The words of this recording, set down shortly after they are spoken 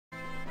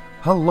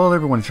Hello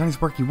everyone, Shiny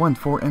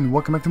Sparky14 and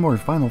welcome back to more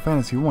Final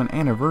Fantasy 1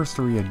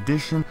 Anniversary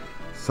Edition.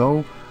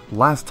 So,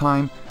 last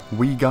time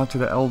we got to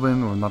the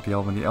Elven, or not the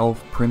Elven, the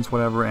Elf Prince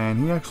whatever,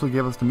 and he actually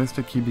gave us the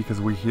Mystic Key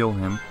because we healed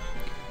him.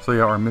 So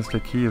yeah, our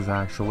Mystic Key is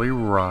actually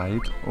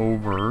right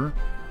over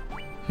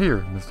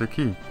here, Mystic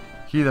Key.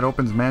 Key that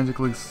opens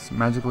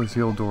magically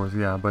sealed doors,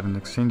 yeah, but in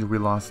exchange we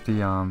lost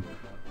the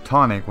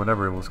tonic,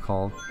 whatever it was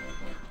called.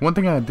 One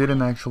thing I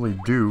didn't actually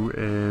do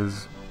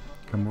is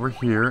come over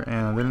here,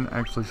 and I didn't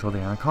actually show the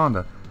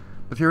Anaconda.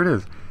 But here it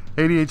is.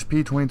 80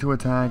 HP, 22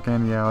 attack,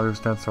 and yeah, other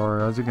stats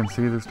are, as you can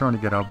see, they're starting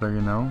to get up there,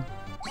 you know.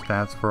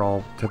 Stats for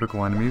all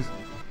typical enemies.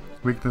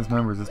 Weakness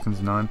none,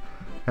 resistance none.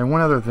 And one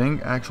other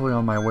thing, actually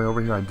on my way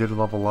over here I did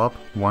level up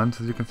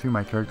once. As you can see,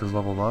 my character's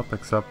leveled up,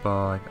 except,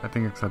 I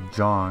think except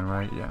John,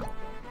 right? Yeah.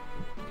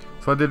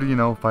 So I did, you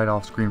know, fight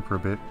off screen for a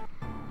bit.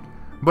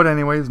 But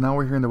anyways, now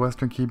we're here in the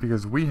Western Keep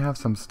because we have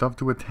some stuff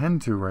to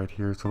attend to right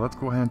here, so let's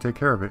go ahead and take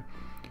care of it.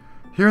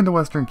 Here in the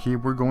Western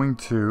Keep, we're going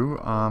to,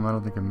 I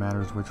don't think it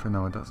matters which one,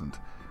 no it doesn't.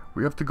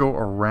 We have to go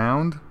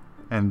around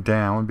and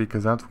down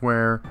because that's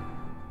where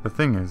the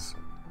thing is.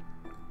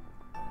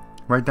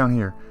 Right down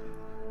here.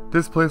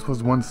 This place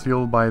was once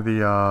sealed by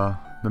the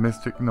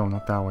Mystic, no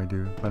not that way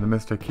dude, by the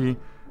Mystic Key,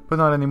 but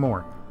not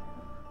anymore.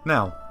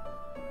 Now,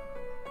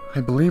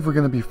 I believe we're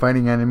going to be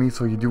fighting enemies,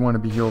 so you do want to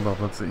be healed up,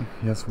 let's see.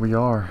 Yes we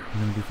are,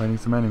 we're going to be fighting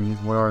some enemies,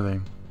 what are they?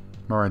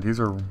 Alright, these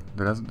are,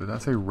 did I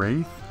say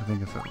Wraith? I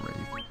think it said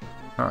Wraith.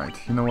 Alright,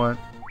 you know what?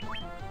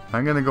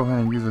 I'm gonna go ahead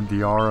and use a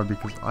Diara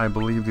because I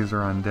believe these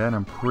are undead.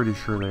 I'm pretty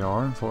sure they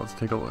are, so let's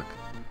take a look.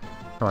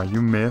 Alright,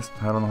 you missed.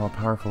 I don't know how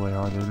powerful they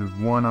are. They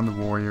did 1 on the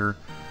warrior,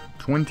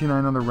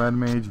 29 on the red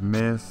mage,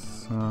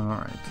 miss.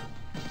 Alright.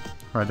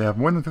 Alright, they have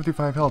more than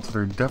 55 health, so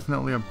they're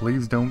definitely a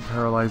please don't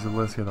paralyze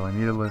Alicia though. I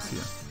need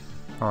Alicia.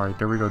 Alright,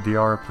 there we go.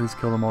 Diara, please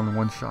kill them all in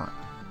one shot.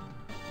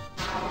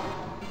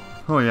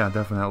 Oh yeah,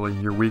 definitely.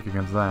 You're weak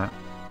against that.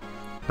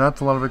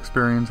 That's a lot of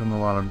experience and a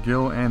lot of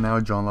gil, and now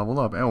John leveled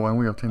up. Oh, and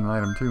we obtained an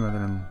item too. I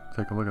didn't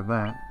take a look at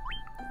that.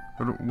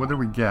 What did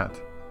we get?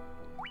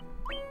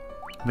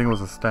 I think it was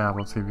a staff.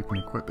 Let's see if we can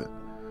equip it.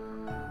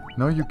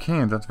 No, you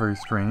can't. That's very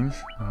strange.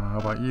 How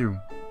about you?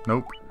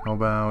 Nope. How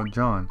about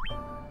John?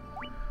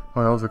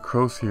 Oh, that was a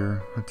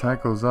Crozier.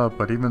 Attack goes up,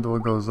 but even though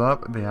it goes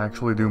up, they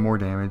actually do more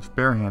damage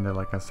barehanded,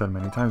 like I said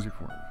many times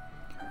before.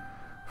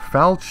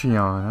 Falchion.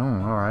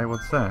 Oh, alright.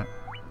 What's that?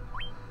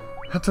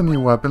 That's a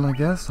new weapon, I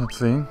guess. Let's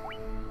see.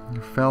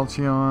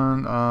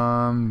 Falchion,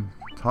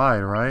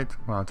 tied, right?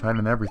 Wow, tied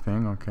in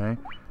everything, okay.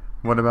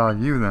 What about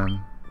you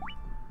then?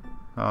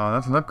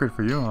 That's an upgrade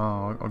for you.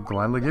 I'll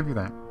gladly give you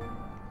that.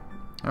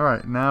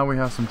 Alright, now we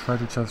have some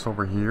treasure chests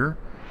over here.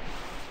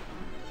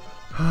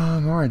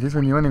 Alright, these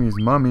are new enemies.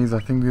 Mummies,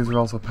 I think these are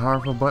also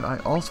powerful, but I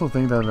also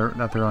think that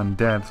they're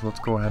undead, so let's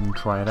go ahead and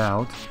try it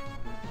out.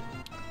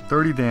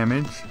 30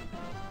 damage.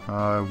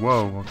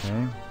 Whoa,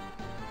 okay.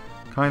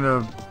 Kind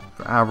of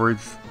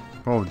average.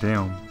 Oh,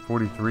 damn.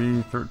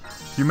 43, 30.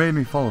 You made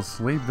me fall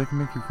asleep? They can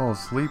make you fall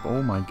asleep?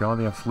 Oh my god,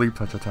 they have sleep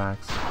touch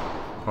attacks.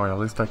 Alright, at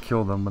least I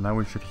killed them, but now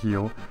we should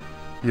heal.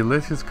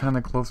 Alicia's kind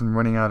of close and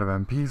running out of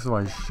MP, so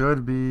I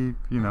should be,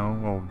 you know...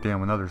 Oh,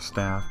 damn, another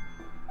staff.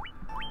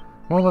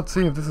 Well, let's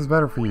see if this is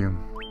better for you.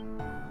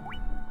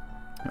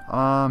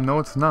 No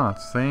it's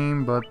not.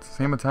 Same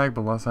attack,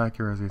 but less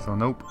accuracy, so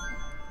nope.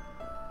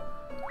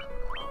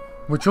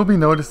 What you'll be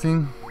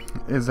noticing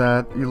is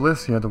that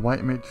Alicia, the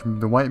white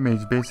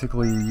mage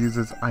basically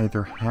uses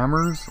either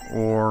hammers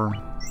or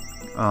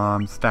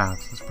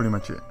staffs. That's pretty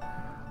much it.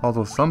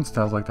 Although some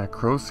staffs like that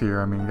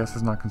Crozier, I mean, I guess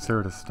it's not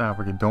considered a staff.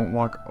 Like, don't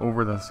walk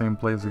over the same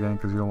place again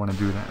because you don't want to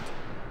do that.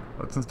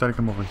 Let's instead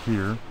come over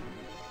here.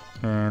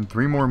 And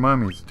 3 more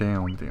mummies.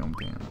 Damn, damn,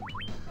 damn.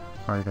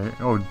 Alright,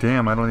 oh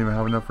damn, I don't even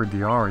have enough for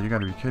DR. You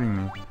gotta be kidding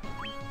me.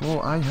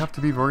 Well, I have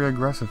to be very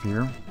aggressive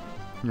here.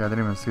 Yeah, I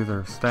didn't even see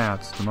their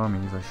stats, the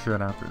mummies. I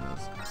should after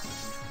this.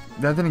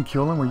 That didn't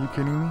kill them? Were you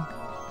kidding me?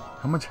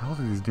 How much health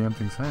do these damn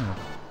things have?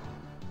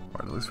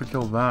 Alright, at least we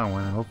killed that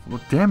one. And hopefully,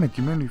 well, damn it,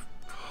 you made me... You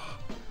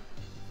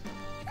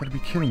gotta be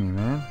kidding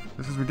me, man.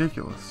 This is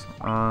ridiculous.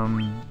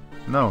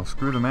 No,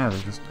 screw the matter.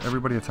 Just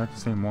everybody attack the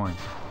same one.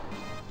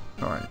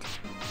 Alright.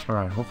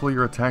 Alright, hopefully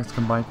your attacks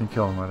combined can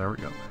kill them. Oh, there we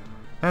go.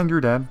 And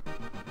you're dead.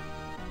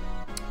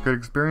 Good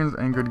experience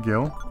and good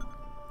gil.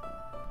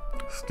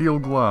 Steel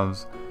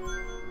gloves.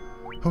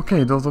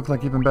 Okay, those look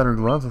like even better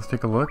gloves. Let's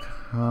take a look.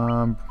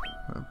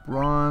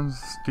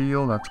 Bronze,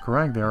 steel, that's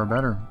correct, they are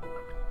better.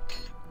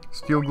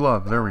 Steel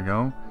gloves, there we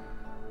go.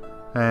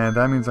 And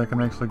that means I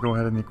can actually go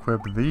ahead and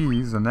equip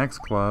these, the next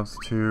gloves,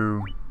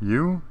 to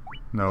you?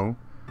 No.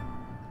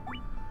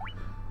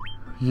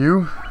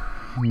 You?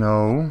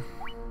 No.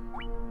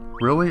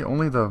 Really?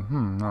 Only the...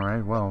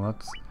 alright, well,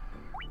 that's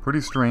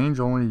pretty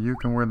strange. Only you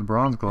can wear the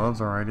bronze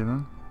gloves, alrighty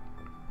then.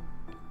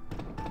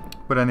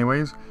 But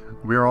anyways,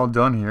 we're all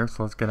done here,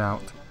 so let's get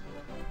out.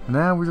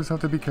 Now we just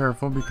have to be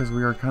careful because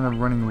we are kind of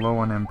running low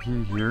on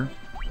MP here.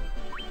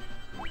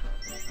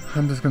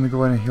 I'm just going to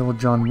go ahead and heal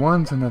John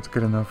once, and that's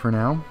good enough for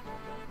now.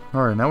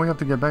 Alright, now we have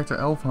to get back to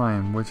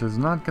Elfheim, which is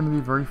not going to be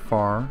very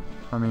far.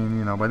 I mean,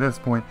 you know, by this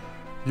point,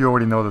 You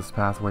already know this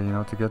pathway, you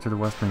know, to get to the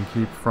Western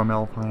Keep from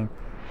Alpine.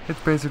 It's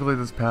basically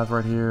this path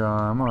right here.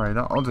 Alright,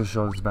 I'll just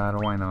show this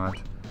battle, why not?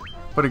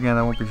 But again,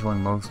 I won't be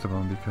showing most of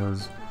them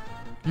because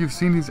you've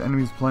seen these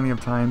enemies plenty of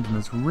times, and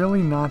it's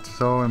really not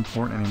so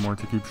important anymore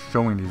to keep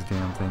showing these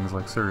damn things,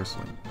 like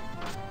seriously.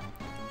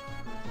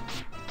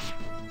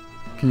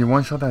 Can you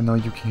one-shot that? No,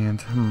 you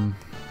can't.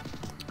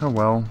 Oh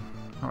well.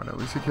 Alright, at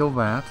least you killed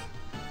that.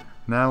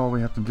 Now all we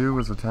have to do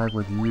is attack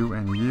with you,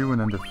 and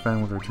then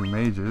defend with our two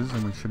mages,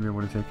 and we should be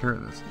able to take care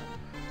of this.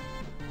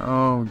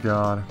 Oh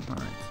god.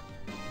 Alright.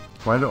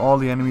 Why do all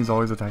the enemies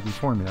always attack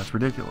before me? That's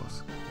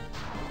ridiculous.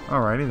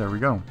 Alrighty, there we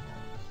go.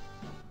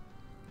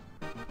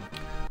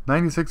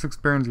 96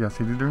 experience, yes,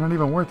 they're not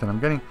even worth it. I'm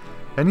getting...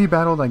 Any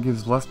battle that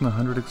gives less than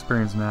 100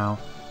 experience now,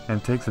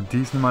 and takes a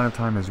decent amount of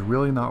time, is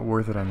really not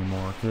worth it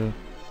anymore, okay?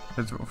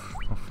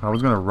 I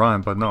was gonna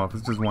run, but no, if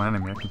it's just one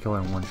enemy, I can kill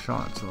it in one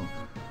shot, so...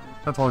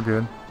 That's all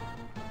good.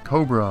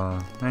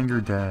 Cobra, and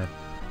you're dead.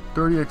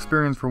 30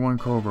 experience for one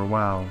Cobra,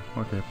 wow.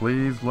 Okay,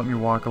 please let me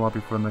walk a lot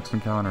before the next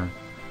encounter.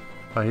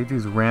 I hate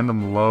these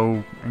random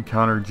low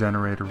encounter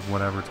generators,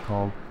 whatever it's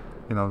called.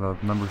 You know,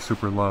 the number's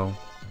super low.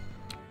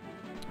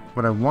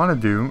 What I want to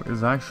do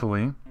is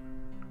actually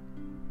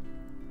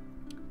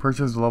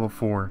purchase level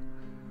 4.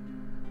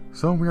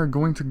 So we are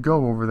going to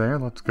go over there.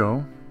 Let's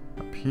go.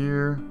 Up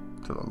here,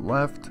 to the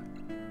left.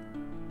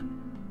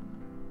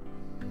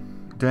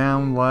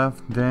 Down,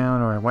 left,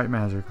 down. Alright, white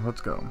magic.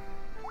 Let's go.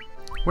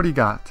 What do you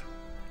got?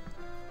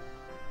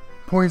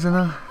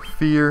 Poison,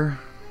 fear.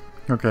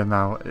 Okay,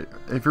 now,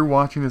 if you're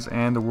watching this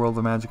and the World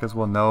of Magic as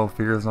well, no,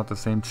 fear is not the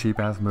same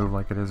cheap-ass move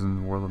like it is in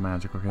the World of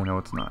Magic. Okay, no,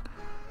 it's not.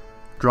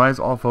 Drives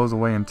all foes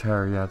away in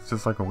terror. Yeah, it's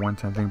just like a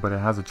one-time thing, but it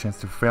has a chance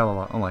to fail a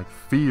lot. Unlike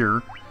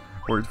fear,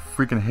 where it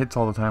freaking hits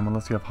all the time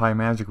unless you have high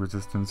magic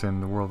resistance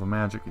in the World of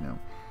Magic, you know.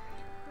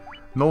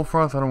 Null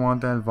Frost, I don't want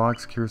that.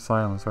 Vox, Cure,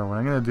 Silence. Alright, what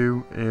I'm gonna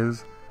do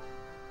is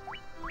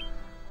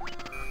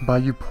buy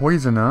you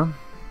Poisona.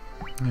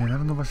 Yeah, I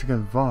don't know if I should get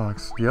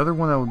Vox. The other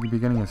one I would be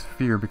getting is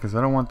Fear because I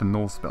don't want the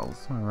Null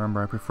spells.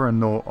 Remember, I prefer a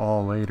Null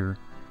all later.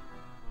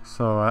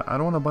 So I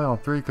don't want to buy all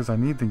 3 because I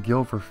need the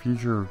guild for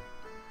future.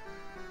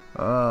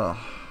 Or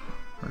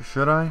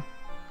should I?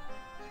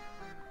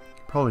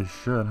 Probably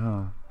should,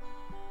 huh?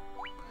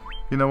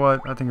 You know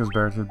what? I think it's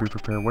better to be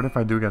prepared. What if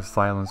I do get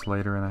Silence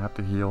later and I have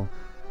to heal?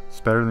 It's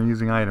better than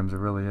using items, it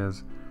really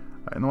is.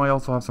 I know I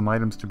also have some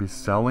items to be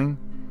selling.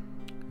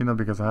 You know,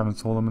 because I haven't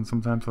sold them in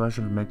some time, so that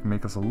should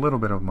make us a little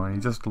bit of money,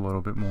 just a little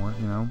bit more,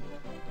 you know.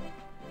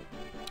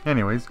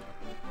 Anyways,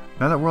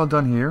 now that we're all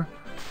done here,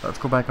 let's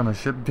go back on the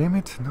ship. Damn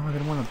it! No, I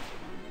didn't want to.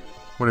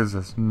 What is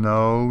this?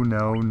 No,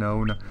 no,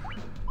 no, no!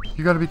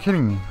 You gotta be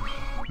kidding me!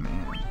 Oh,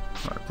 man.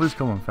 All right, please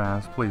kill him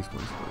fast, please,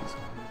 please, please.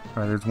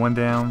 All right, there's one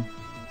down.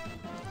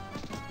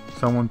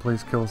 Someone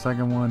please kill the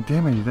second one.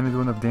 Damn it! You didn't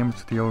do enough damage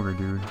to the ogre,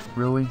 dude.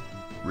 Really,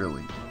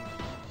 really.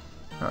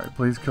 All right,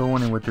 please kill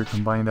one with your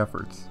combined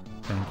efforts.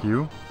 Thank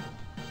you.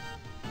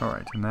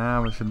 Alright,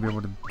 now I should be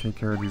able to take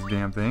care of these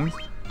damn things.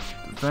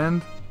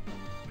 Defend.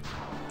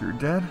 You're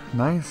dead.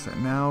 Nice.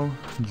 And now,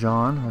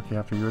 John. Okay,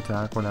 after you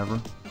attack,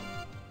 whatever.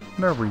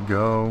 There we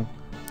go.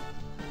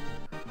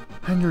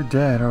 And you're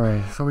dead.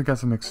 Alright, so we got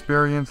some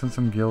experience and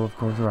some gil, of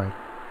course. Alright.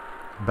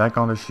 Back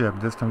on the ship.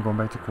 This time going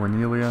back to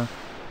Cornelia.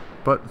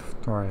 But,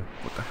 alright,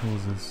 what the hell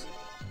is this?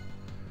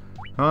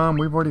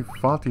 We've already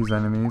fought these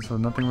enemies, so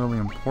nothing really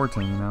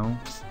important, you know?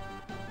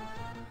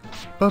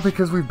 But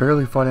because we've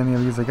barely fought any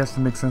of these, I guess it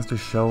makes sense to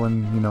show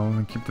and, you know,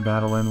 and keep the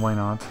battle in, why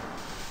not?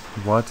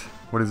 What?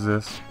 What is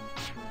this?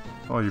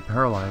 Oh, you're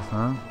paralyzed,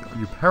 huh?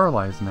 You're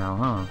paralyzed now,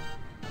 huh?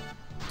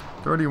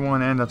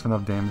 31, and that's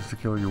enough damage to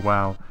kill you,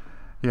 wow.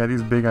 Yeah,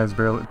 these big guys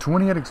barely...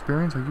 28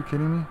 experience? Are you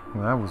kidding me?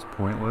 Well, that was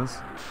pointless.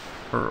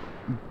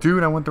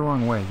 Dude, I went the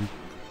wrong way.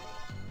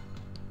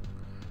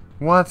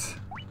 What?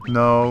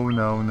 No,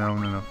 no, no,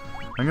 no, no.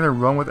 I'm gonna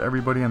run with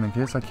everybody, and in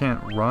case I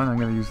can't run, I'm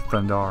gonna use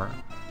Thundara.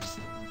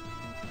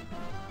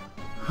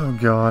 Oh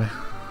god.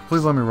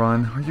 Please let me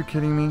run. Are you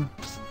kidding me?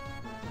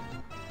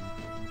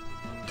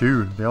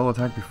 Dude, they all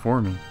attacked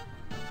before me.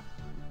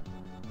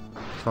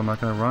 So I'm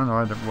not gonna run?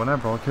 Alright,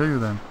 whatever, I'll kill you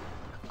then.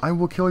 I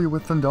will kill you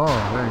with Thundara.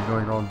 There you go,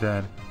 you're all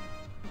dead.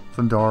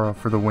 Thundara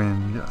for the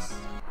win, yes.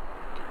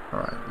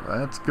 Alright,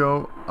 let's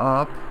go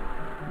up.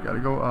 We gotta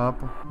go up,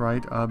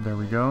 right up, there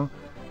we go.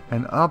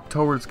 And up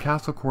towards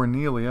Castle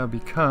Cornelia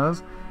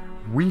because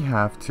we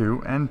have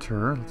to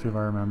enter, let's see if I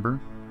remember.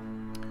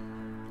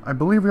 I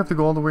believe we have to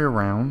go all the way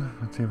around.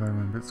 Let's see if I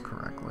remember this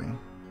correctly.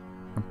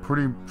 I'm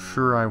pretty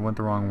sure I went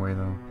the wrong way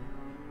though.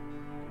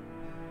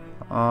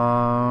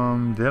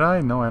 Did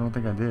I? No, I don't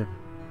think I did.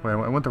 Wait,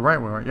 I went the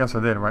right way, right? Yes, I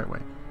did, right way.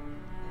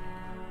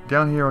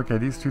 Down here, okay,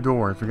 these 2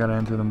 doors, we gotta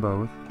enter them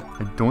both.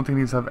 I don't think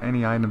these have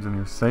any items in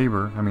here.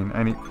 Saber, I mean,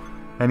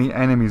 any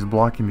enemies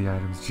blocking the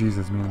items.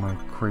 Jesus, me and my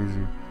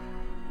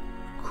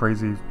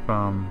crazy,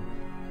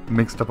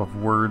 mixed up of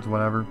words,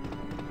 whatever.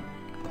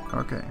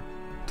 Okay.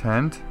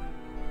 Tent.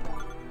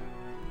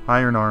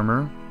 Iron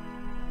armor.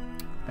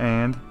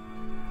 And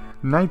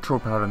nitro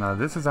powder. Now,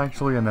 this is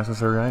actually a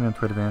necessary item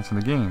to advance in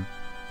the game.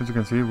 As you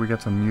can see, we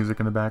get some music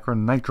in the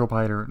background. Nitro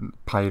powder,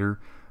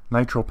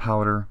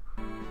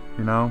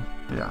 you know?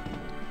 Yeah.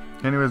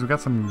 Anyways, we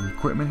got some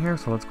equipment here,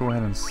 so let's go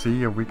ahead and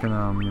see if we can,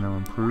 you know,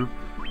 improve.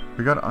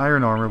 We got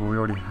iron armor, but we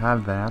already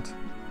had that.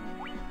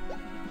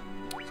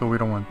 So we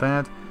don't want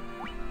that.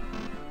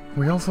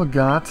 We also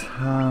got,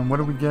 what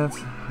did we get?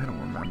 I don't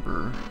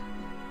remember.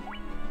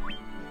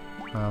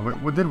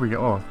 What did we get?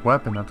 Oh,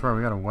 weapon, that's right,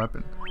 we got a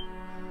weapon.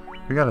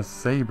 We got a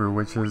saber,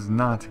 which is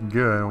not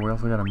good. We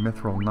also got a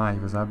mithril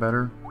knife, is that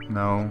better?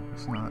 No,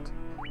 it's not.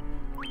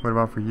 What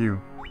about for you?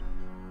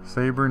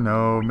 Saber,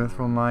 no.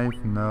 Mithril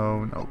knife,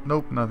 no.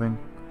 Nope, nothing.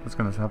 Just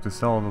gonna have to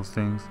sell all those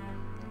things.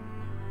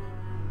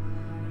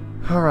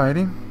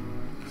 Alrighty.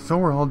 So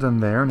we're all done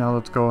there. Now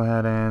let's go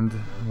ahead and,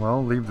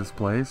 well, leave this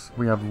place.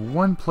 We have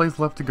one place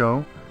left to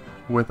go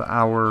with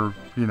our,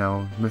 you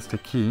know,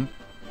 mystic key.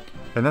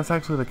 And that's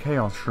actually the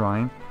Chaos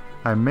Shrine.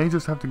 I may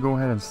just have to go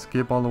ahead and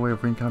skip all the way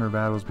of encounter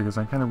battles because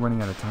I'm kind of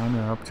running out of time.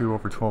 They're up to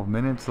over 12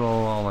 minutes, so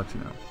I'll let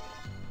you know.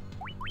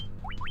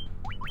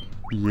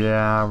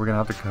 Yeah, we're gonna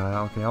have to cut.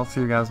 Okay, I'll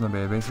see you guys in a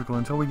bit, basically,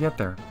 until we get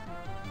there.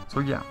 So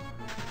yeah.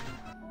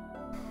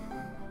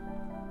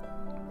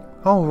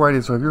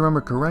 Alrighty, so if you remember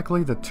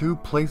correctly, the two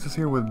places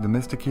here with the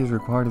mystic keys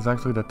required is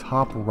actually the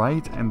top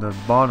right and the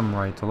bottom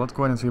right. So let's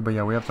go ahead and see, but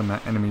yeah, we have some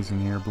enemies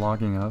in here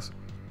blocking us.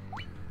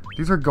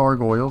 These are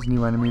gargoyles,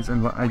 new enemies,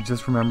 and I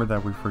just remembered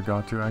that we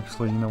forgot to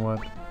actually, you know what?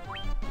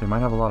 They might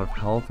have a lot of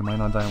health, they might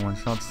not die in one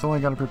shot, so I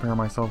gotta prepare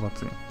myself,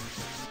 let's see.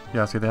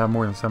 Yeah, see, they have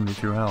more than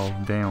 72 health,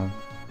 damn.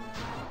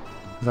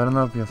 Is that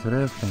enough? Yes it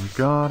is, thank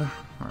God.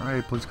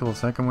 Alright, please kill the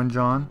second one,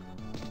 John.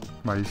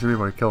 Right, you should be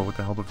able to kill it with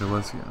the help of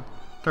Felicia.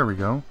 There we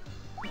go.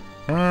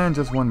 And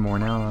just one more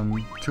now,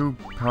 2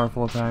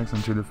 powerful attacks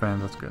and 2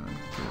 defense, that's good.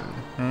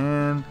 Good.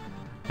 And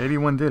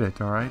 81 did it,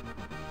 alright.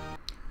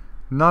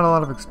 Not a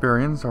lot of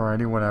experience,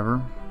 alrighty,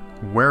 whatever.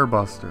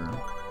 Werebuster.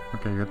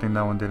 Okay, good thing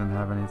that one didn't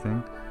have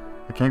anything.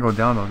 I can't go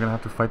down though, I'm gonna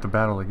have to fight the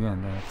battle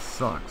again, that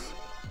sucks.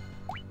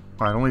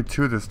 Alright, only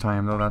 2 this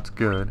time though, that's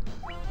good.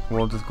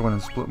 We'll just go ahead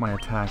and split my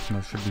attacks and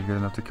that should be good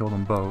enough to kill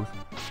them both.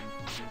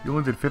 You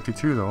only did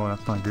 52 though,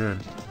 that's not good.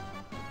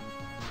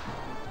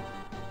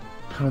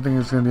 I don't think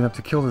it's going to be enough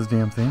to kill this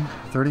damn thing.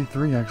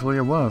 33 actually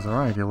it was.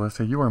 Alright,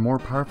 Alyssa, you are more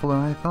powerful than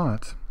I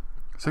thought.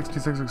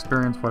 66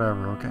 experience,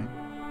 whatever, okay.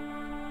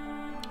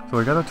 So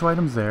we got the 2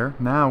 items there.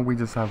 Now we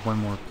just have one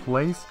more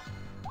place.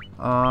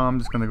 I'm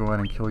just going to go ahead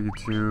and kill you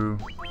 2.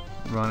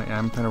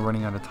 I'm kind of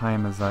running out of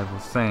time as I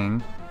was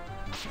saying.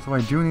 So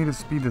I do need to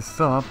speed this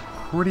up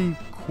pretty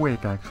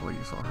quick actually,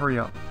 so hurry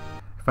up.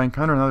 If I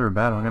encounter another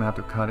battle, I'm going to have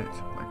to cut it.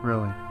 Like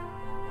really.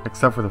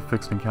 Except for the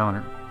fixed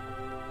encounter.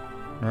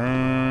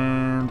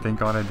 And thank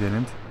God I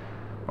didn't.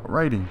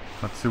 Alrighty,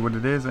 let's see what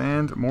it is.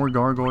 And more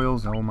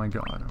gargoyles. Oh my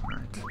God.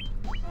 Alright.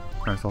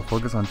 Alright, so I'll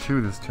focus on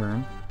 2 this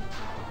turn.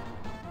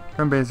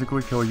 Can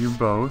basically kill you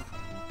both.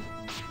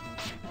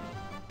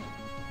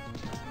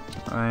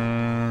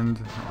 And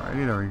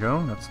alrighty, there we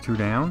go. That's 2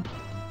 down.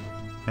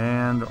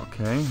 And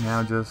okay,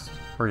 now just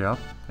hurry up.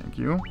 Thank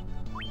you.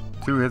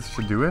 2 hits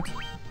should do it.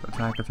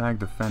 Attack, attack,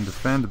 defend,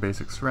 defend. The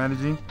basic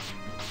strategy.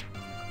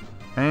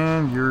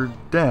 And you're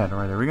dead.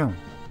 Alright, there we go.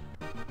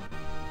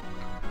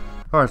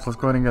 Alright, so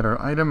let's go ahead and get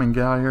our item and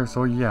get out of here.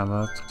 So yeah,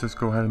 let's just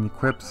go ahead and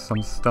equip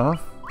some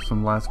stuff.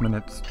 Some last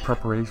minute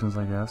preparations,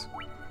 I guess.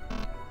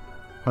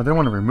 Oh, they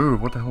want to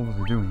remove. What the hell was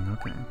I doing?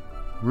 Okay.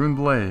 Rune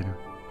Blade.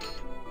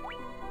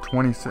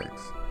 26.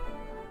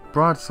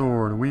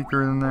 Broadsword.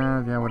 Weaker than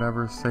that. Yeah,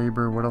 whatever.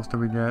 Saber. What else did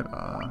we get?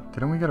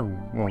 Didn't we get a...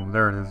 Whoa,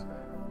 there it is.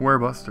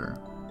 Werebuster.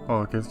 Oh,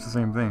 okay, it's the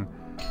same thing.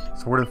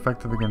 Sword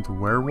effective against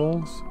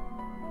werewolves.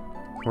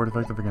 Sword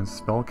effective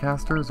against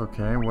spellcasters.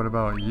 Okay, what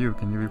about you?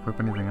 Can you equip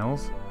anything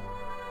else?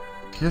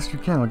 Yes, you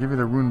can. I'll give you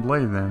the Rune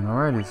Blade then.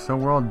 Alrighty, so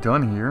we're all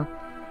done here.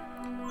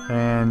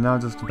 And now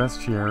just the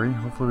bestiary.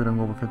 Hopefully we don't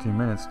go over 15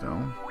 minutes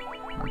though.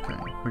 Okay,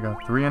 we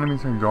got 3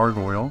 enemies here.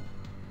 Gargoyle.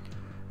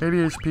 80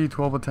 HP,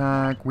 12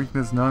 attack,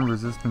 weakness none,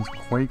 resistance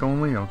quake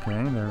only.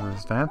 Okay, there's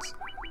the stats.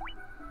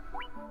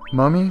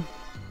 Mummy.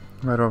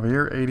 Right over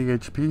here, 80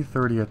 HP,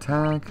 30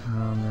 attack.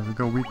 There we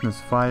go,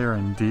 weakness fire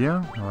and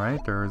Dia.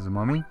 Alright, there is a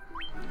mummy.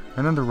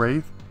 And then the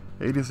Wraith.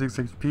 86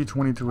 HP,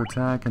 22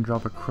 attack, and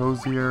drop a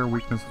Crozier,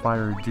 weakness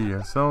fire,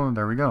 Dia. So,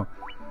 there we go.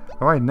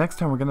 Alright, next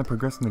time we're going to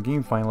progress in the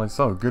game finally.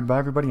 So, goodbye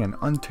everybody, and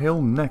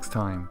until next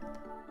time.